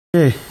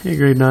Hey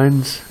grade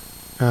 9s,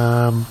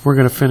 we're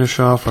going to finish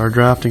off our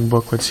drafting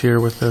booklets here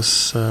with this.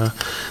 So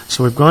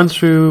we've gone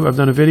through, I've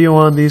done a video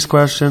on these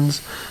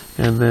questions,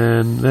 and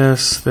then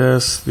this,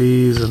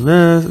 these,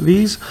 and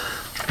these,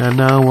 and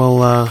now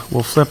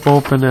we'll flip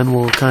open and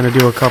we'll kind of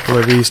do a couple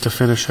of these to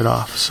finish it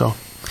off. So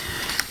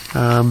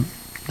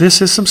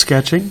this is some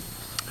sketching,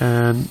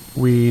 and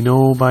we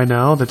know by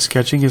now that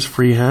sketching is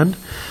freehand.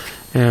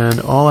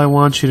 And all I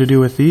want you to do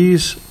with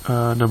these,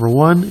 number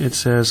one, it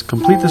says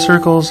complete the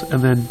circles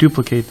and then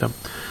duplicate them.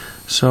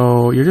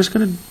 So you're just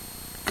going to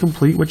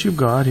complete what you've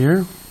got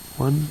here.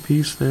 One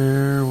piece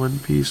there, one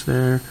piece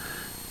there.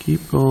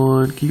 Keep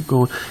going, keep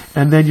going.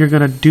 And then you're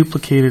going to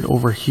duplicate it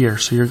over here.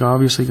 So you're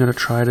obviously going to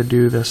try to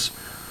do this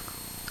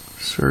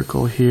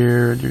circle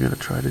here, and you're going to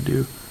try to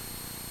do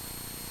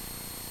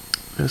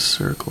this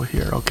circle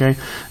here, okay?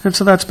 And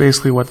so that's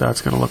basically what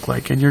that's going to look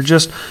like. And you're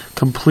just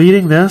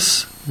completing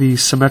this, the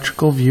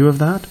symmetrical view of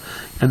that,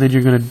 and then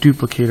you're going to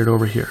duplicate it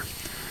over here.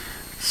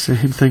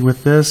 Same thing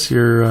with this.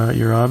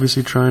 You're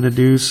obviously trying to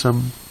do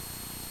some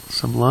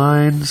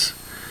lines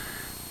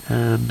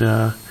and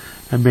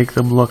make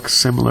them look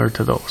similar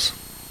to those.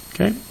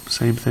 Okay,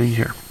 same thing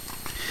here.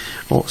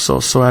 Oh,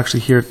 so actually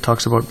here it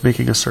talks about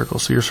making a circle.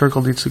 So your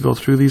circle needs to go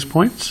through these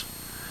points,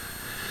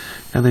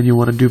 and then you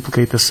want to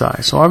duplicate the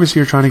size. So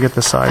obviously you're trying to get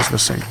the size the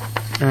same.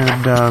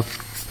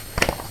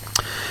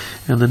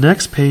 And the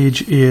next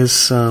page is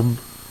some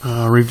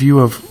review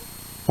of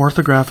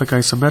orthographic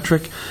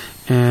isometric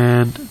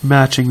and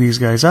matching these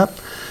guys up.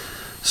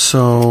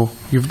 So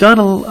you've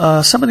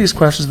done some of these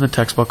questions in the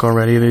textbook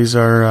already. These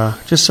are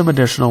just some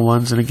additional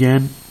ones. And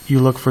again, you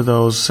look for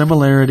those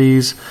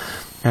similarities,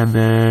 and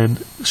then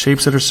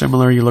shapes that are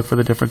similar, you look for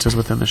the differences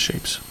within the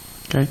shapes.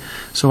 Okay,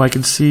 so I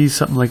can see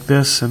something like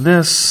this and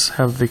this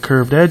have the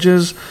curved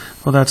edges.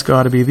 Well, that's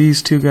got to be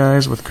these two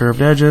guys with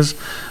curved edges.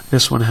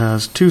 This one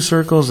has two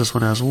circles, this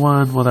one has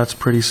one. Well, that's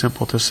pretty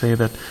simple to say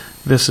that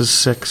this is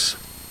 6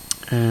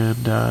 and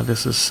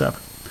this is 7.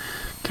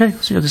 Okay,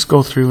 so you'll just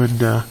go through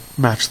and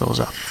match those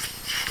up.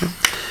 Okay.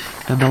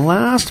 And the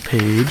last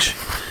page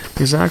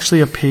is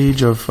actually a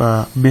page of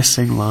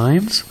missing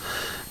lines.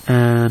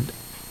 And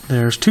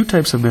there's two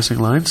types of missing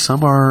lines.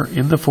 Some are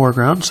in the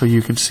foreground, so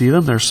you can see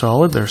them. They're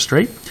solid, they're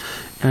straight.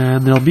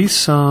 And there'll be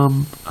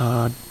some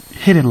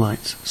hidden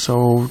lines,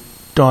 so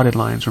dotted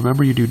lines.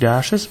 Remember, you do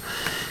dashes.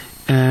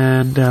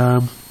 And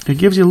it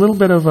gives you a little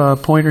bit of a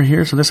pointer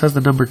here. So this has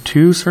the number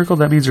 2 circled.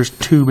 That means there's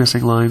 2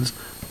 missing lines,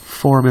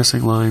 4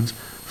 missing lines,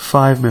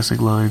 5 missing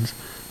lines,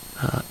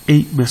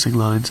 8 missing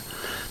lines.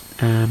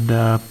 And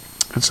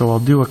so I'll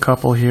do a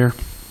couple here.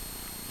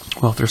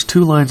 Well, if there's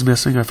 2 lines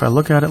missing, if I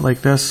look at it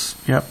like this,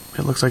 yep,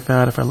 it looks like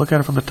that. If I look at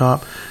it from the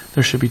top,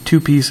 there should be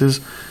 2 pieces.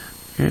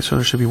 Okay, so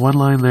there should be 1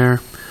 line there.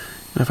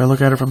 And if I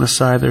look at it from the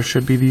side, there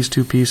should be these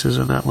 2 pieces,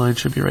 and that line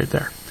should be right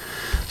there.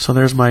 So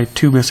there's my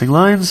 2 missing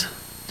lines,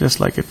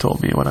 just like it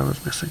told me what I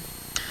was missing.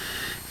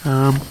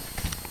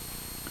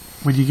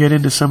 When you get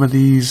into some of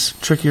these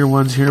trickier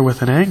ones here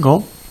with an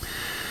angle,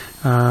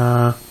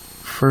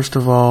 first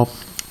of all,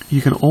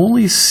 you can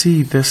only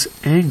see this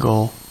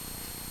angle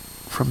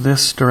from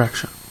this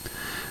direction.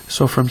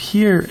 So from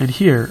here and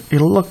here,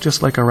 it'll look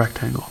just like a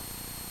rectangle.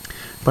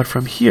 But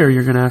from here,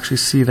 you're going to actually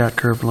see that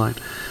curved line.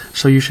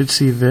 So you should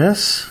see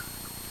this.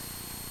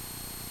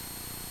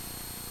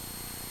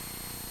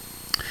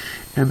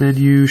 And then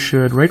you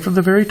should, right from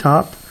the very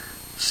top,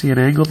 see an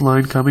angled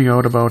line coming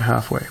out about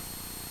halfway.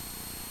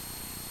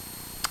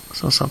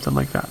 So something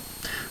like that.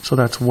 So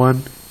that's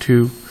 1,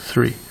 2,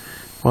 3.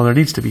 Well, there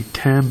needs to be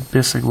 10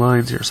 missing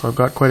lines here, so I've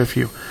got quite a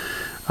few.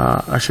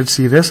 I should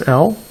see this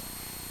L.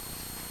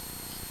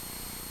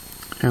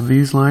 And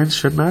these lines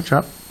should match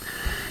up.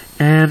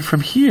 And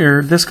from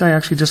here, this guy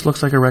actually just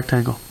looks like a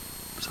rectangle.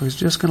 So he's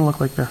just going to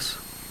look like this.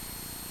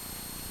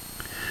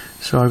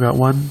 So I've got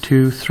 1,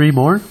 2, 3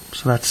 more.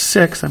 So that's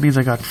 6. That means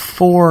I got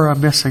 4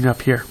 missing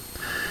up here.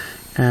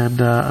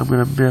 And I'm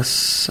going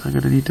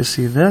to need to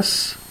see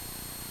this.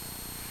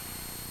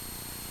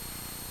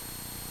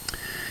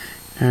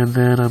 And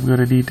then I'm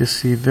going to need to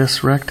see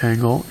this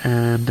rectangle.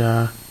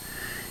 And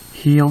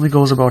he only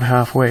goes about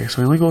halfway.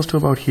 So he only goes to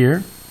about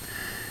here.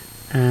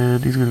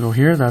 And he's going to go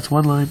here, that's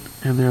 1 line,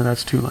 and there,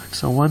 that's 2 lines.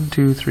 So 1,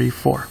 2, 3,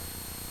 4.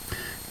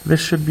 This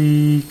should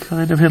be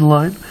kind of in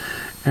line,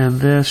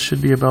 and this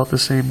should be about the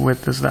same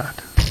width as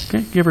that.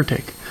 Okay, give or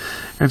take.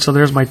 And so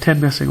there's my 10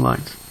 missing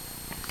lines.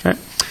 Okay,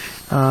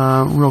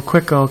 real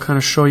quick, I'll kind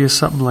of show you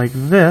something like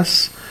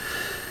this.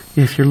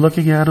 If you're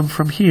looking at them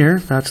from here,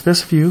 that's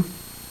this view.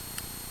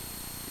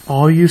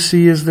 All you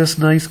see is this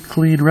nice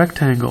clean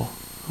rectangle.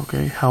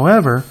 Okay,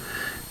 however,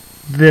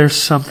 there's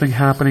something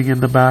happening in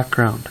the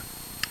background.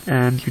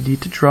 And you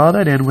need to draw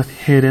that in with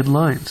hidden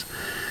lines.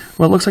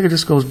 Well, it looks like it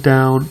just goes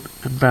down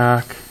and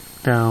back,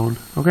 down.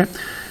 Okay,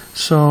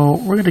 so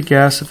we're going to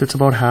guess if it's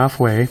about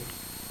halfway.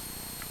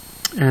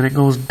 And it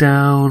goes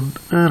down,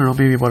 I don't know,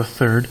 maybe about a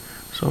third.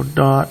 So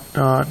dot,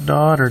 dot,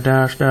 dot, or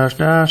dash, dash,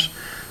 dash.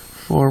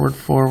 Forward,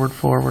 forward,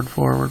 forward,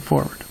 forward,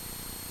 forward.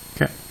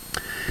 Okay.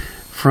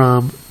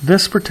 From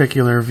this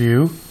particular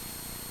view,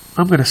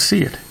 I'm going to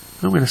see it.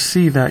 I'm going to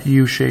see that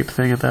U-shaped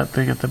thing at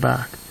the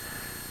back.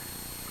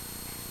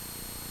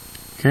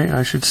 Okay,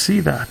 I should see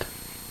that.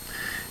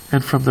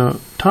 And from the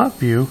top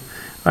view,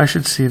 I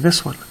should see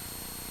this one.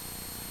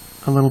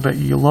 A little bit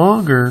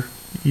longer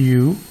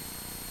U,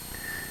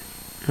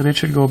 and it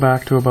should go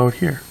back to about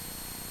here.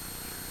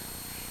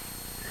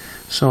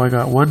 So I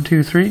got 1,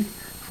 2, 3,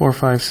 4,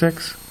 5,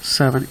 6,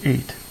 7,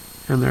 8.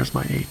 And there's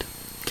my 8.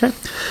 Okay,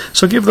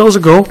 so give those a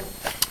go.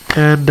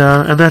 And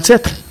that's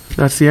it.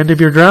 That's the end of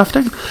your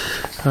drafting.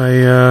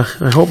 I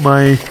hope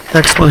my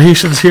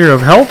explanations here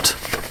have helped.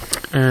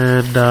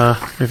 And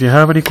if you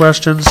have any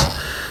questions,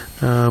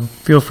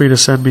 feel free to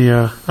send me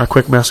a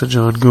quick message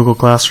on Google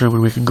Classroom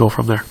and we can go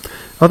from there.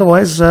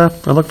 Otherwise, I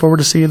look forward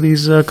to seeing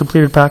these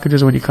completed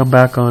packages when you come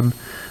back on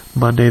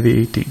Monday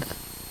the 18th.